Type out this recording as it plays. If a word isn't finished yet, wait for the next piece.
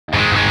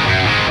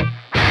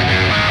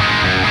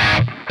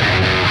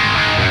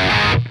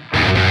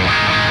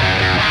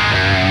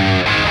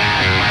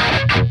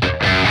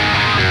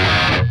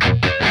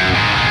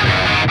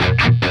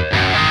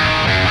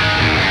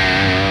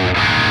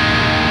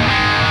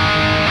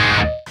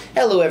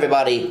Hello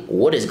everybody,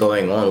 what is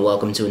going on?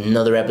 Welcome to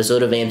another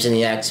episode of Amps in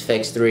the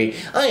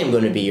XFX3. I am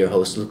going to be your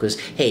host, Lucas.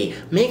 Hey,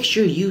 make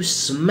sure you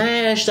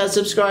smash that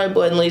subscribe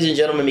button, ladies and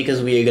gentlemen,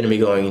 because we are going to be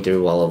going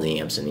through all of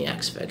the amps in the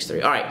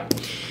XFX3. Alright,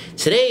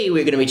 today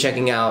we're going to be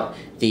checking out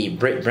the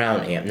Brit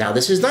Brown amp. Now,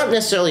 this is not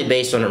necessarily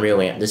based on a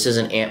real amp. This is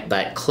an amp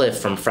that Cliff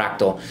from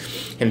Fractal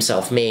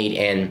himself made,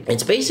 and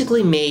it's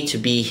basically made to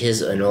be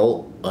his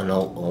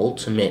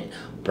ultimate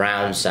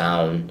Brown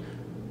sound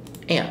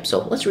amp. So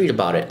let's read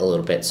about it a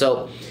little bit.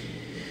 So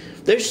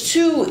there's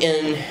two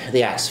in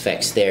the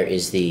XFX. There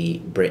is the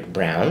Brit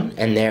Brown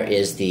and there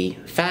is the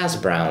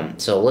Fast Brown.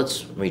 So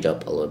let's read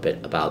up a little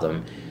bit about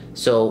them.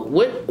 So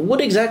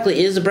what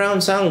exactly is the Brown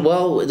sound?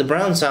 Well, the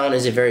Brown sound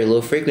is a very low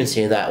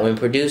frequency that when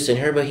produced and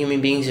heard by human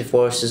beings, it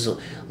forces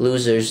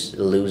listeners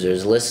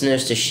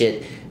to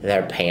shit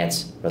their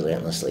pants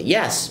relentlessly.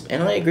 Yes,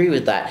 and I agree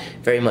with that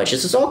very much.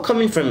 This is all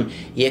coming from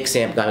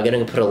Yxamp. I'm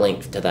going to put a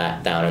link to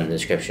that down in the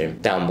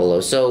description down below.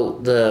 So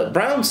the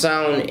Brown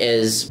sound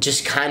is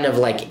just kind of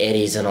like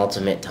Eddie's an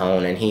ultimate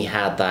tone, and he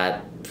had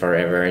that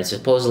forever, and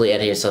supposedly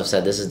Eddie himself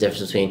said this is the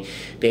difference between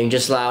being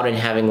just loud and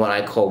having what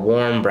I call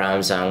warm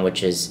Brown sound,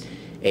 which is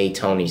a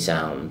Tony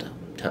sound.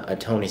 A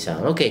Tony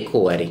sound. Okay,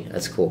 cool, Eddie.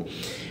 That's cool.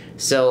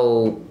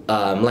 So,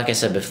 like I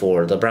said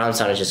before, the Brown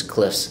sound is just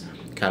Cliff's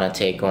kind of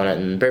take on it,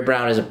 and Brit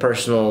Brown is a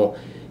personal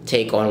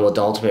take on what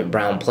the ultimate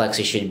Brown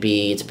plexi should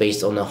be. It's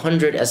based on the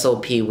 100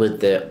 SLP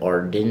with the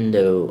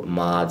Arduino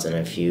mods and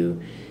a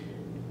few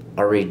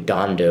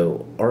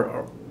Arredondo,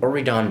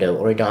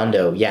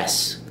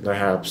 yes, learn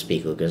how to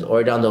speak, Lucas.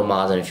 Arredondo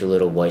mods and a few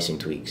little voicing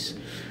tweaks.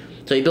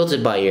 So he built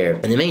it by ear.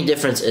 And the main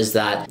difference is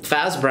that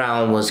Fast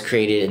Brown was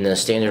created in the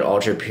standard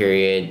Ultra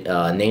period,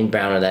 named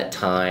Brown at that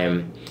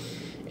time,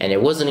 and it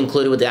wasn't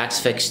included with the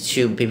XFX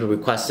 2. People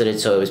requested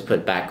it, so it was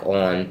put back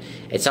on.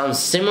 It sounds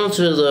similar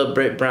to the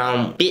Brit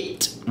Brown,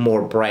 bit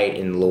more bright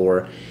and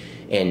lower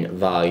in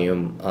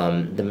volume.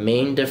 The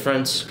main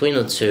difference between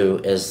the two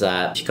is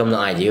that if you come to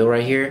Ideal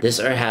right here, this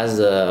has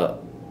the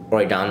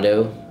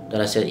Arredondo.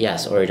 Did I say it?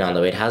 Yes,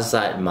 Arredondo. It has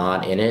that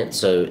mod in it,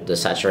 so the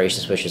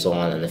saturation switch is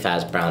on and the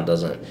Fast Brown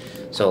doesn't.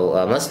 So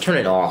let's turn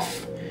it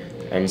off,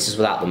 and this is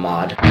without the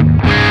mod.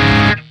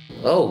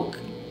 Oh,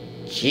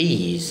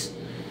 jeez.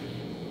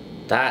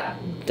 That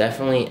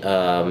definitely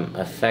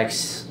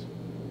affects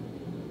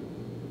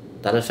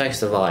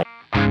the volume.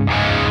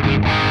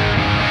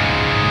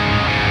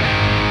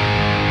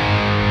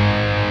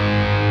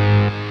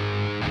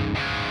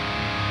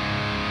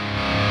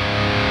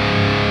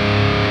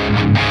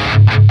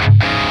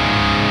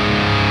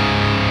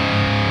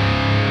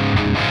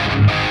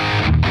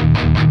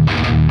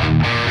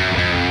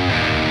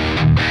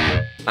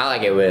 I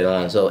like it with it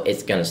on, so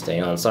it's gonna stay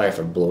on. Sorry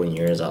for blowing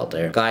your ears out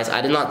there. Guys,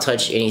 I did not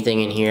touch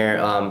anything in here.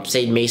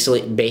 Stayed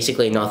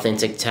basically an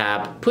authentic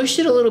tap. Pushed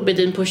it a little bit,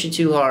 didn't push it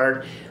too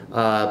hard.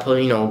 Got a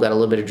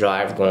little bit of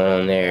drive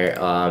going on there.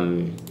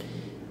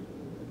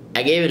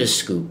 I gave it a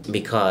scoop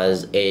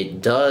because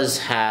it does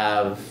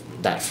have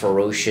that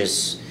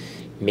ferocious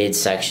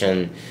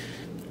midsection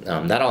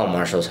that all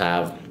Marshalls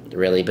have,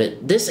 really.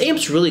 But this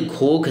amp's really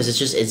cool because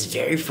it's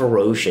very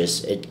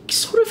ferocious. It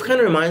sort of kind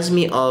of reminds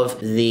me of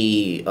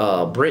the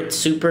Brit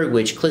Super,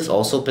 which Cliff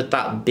also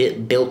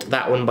built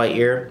that one by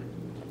ear.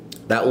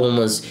 That one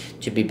was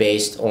to be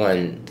based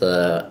on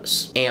the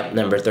amp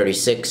number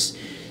 36,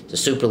 the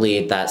Super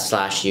Lead that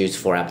Slash used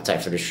for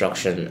Appetite for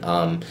Destruction.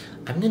 I'm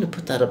gonna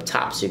put that up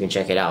top so you can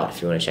check it out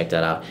if you want to check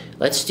that out.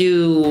 Let's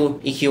do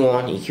EQ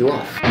on, EQ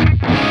off.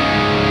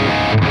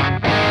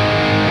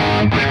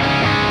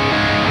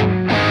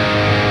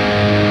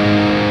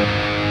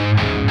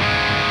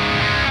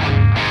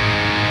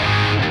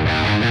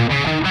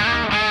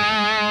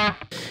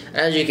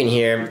 As you can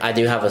hear, I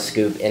do have a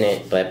scoop in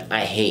it, but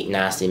I hate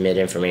nasty mid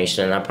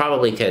information, and I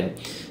probably could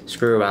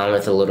screw around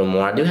with a little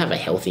more. I do have a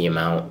healthy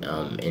amount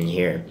in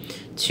here.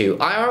 To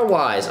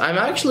IR-wise, I'm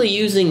actually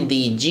using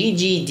the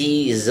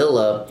GGD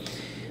Zilla.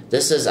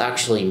 This is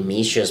actually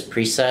Misha's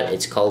preset.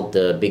 It's called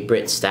the Big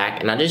Brit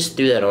Stack, and I just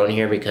threw that on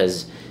here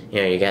because,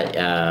 you get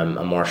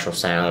a Marshall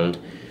sound.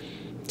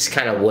 It's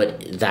kind of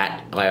what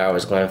that IR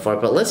was going for.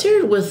 But let's hear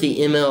it with the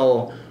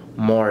ML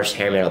Mars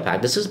hair metal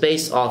pack. This is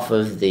based off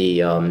of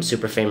the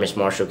super famous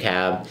Marshall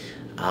cab.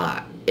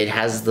 It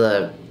has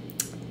the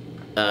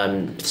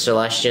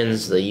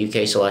Celestions, the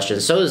UK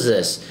Celestions. So does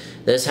this.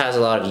 This has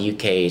a lot of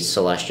UK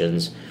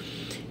Celestions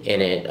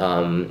in it.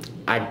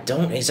 I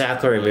don't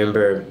exactly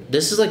remember.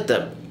 This is like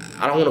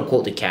I don't want to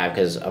quote the cab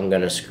because I'm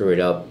gonna screw it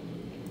up.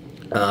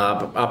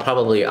 I'll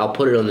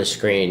put it on the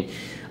screen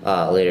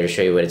later to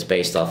show you what it's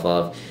based off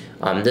of.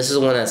 This is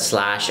one that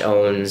Slash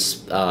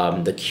owns.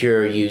 The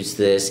Cure used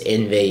this.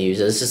 Inve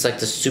used this. This is like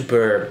the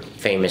super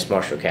famous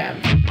Marshall cab.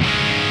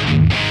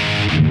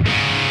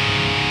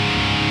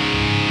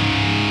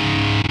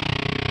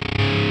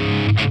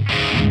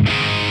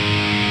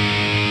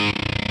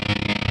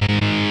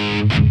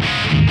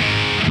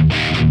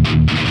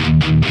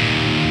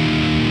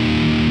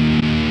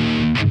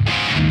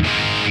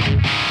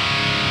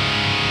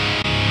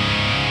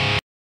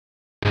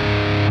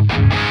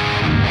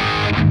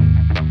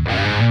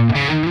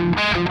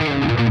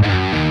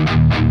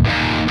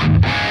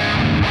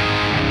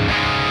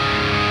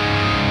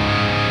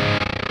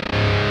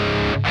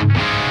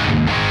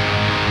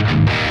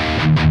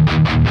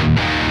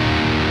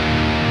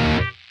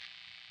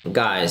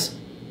 Guys,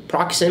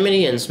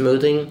 proximity and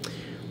smoothing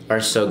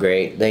are so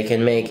great. They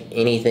can make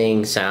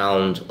anything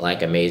sound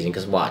like amazing.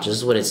 Because watch, this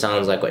is what it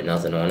sounds like with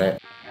nothing on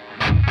it.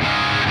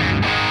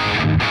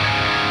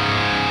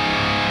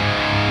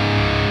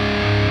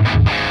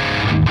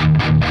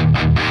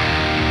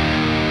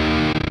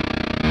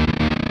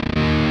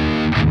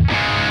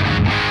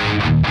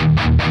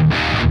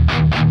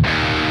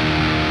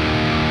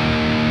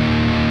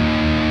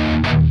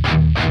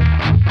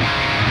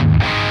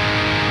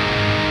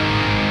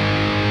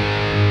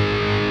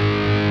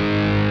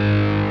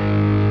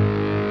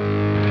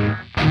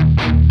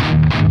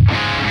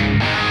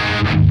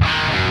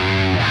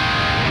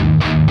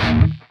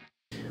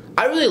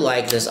 I really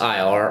like this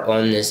IR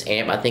on this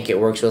amp. I think it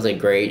works really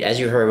great. As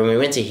you heard, when we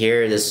went to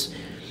here,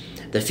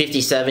 the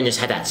 57 just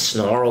had that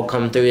snarl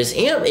come through. This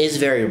amp is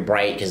very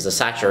bright because the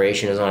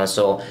saturation is on it,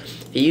 so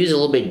if you use a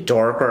little bit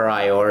darker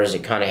IRs,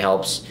 it kind of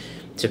helps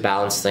to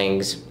balance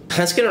things.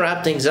 That's going to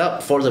wrap things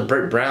up for the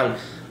Brit Brown.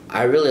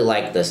 I really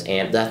like this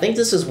amp. I think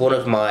this is one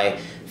of my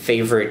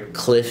favorite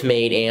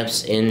Cliff-made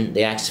amps in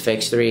the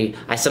Axe-FX3.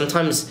 I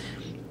sometimes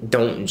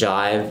don't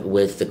jive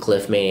with the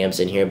Cliff-made amps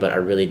in here, but I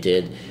really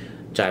did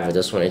jive with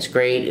this one. It's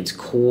great. It's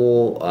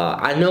cool.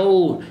 I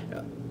know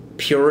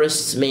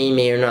purists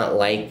may or not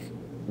like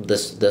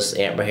this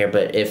amp right here,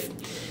 but if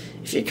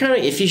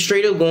you're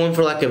straight up going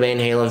for like a Van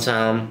Halen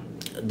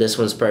sound, this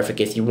one's perfect.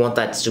 If you want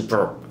that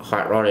super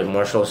hot rodded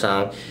Marshall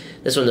sound,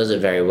 this one does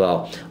it very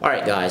well.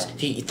 Alright guys,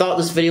 if you thought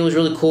this video was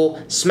really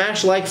cool,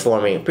 smash like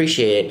for me,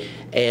 appreciate it,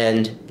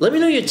 and let me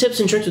know your tips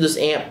and tricks with this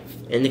amp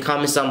in the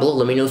comments down below.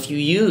 Let me know if you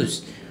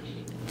use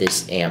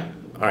this amp.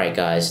 Alright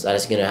guys, that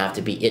is gonna have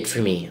to be it for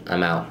me.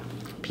 I'm out.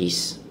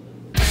 Peace.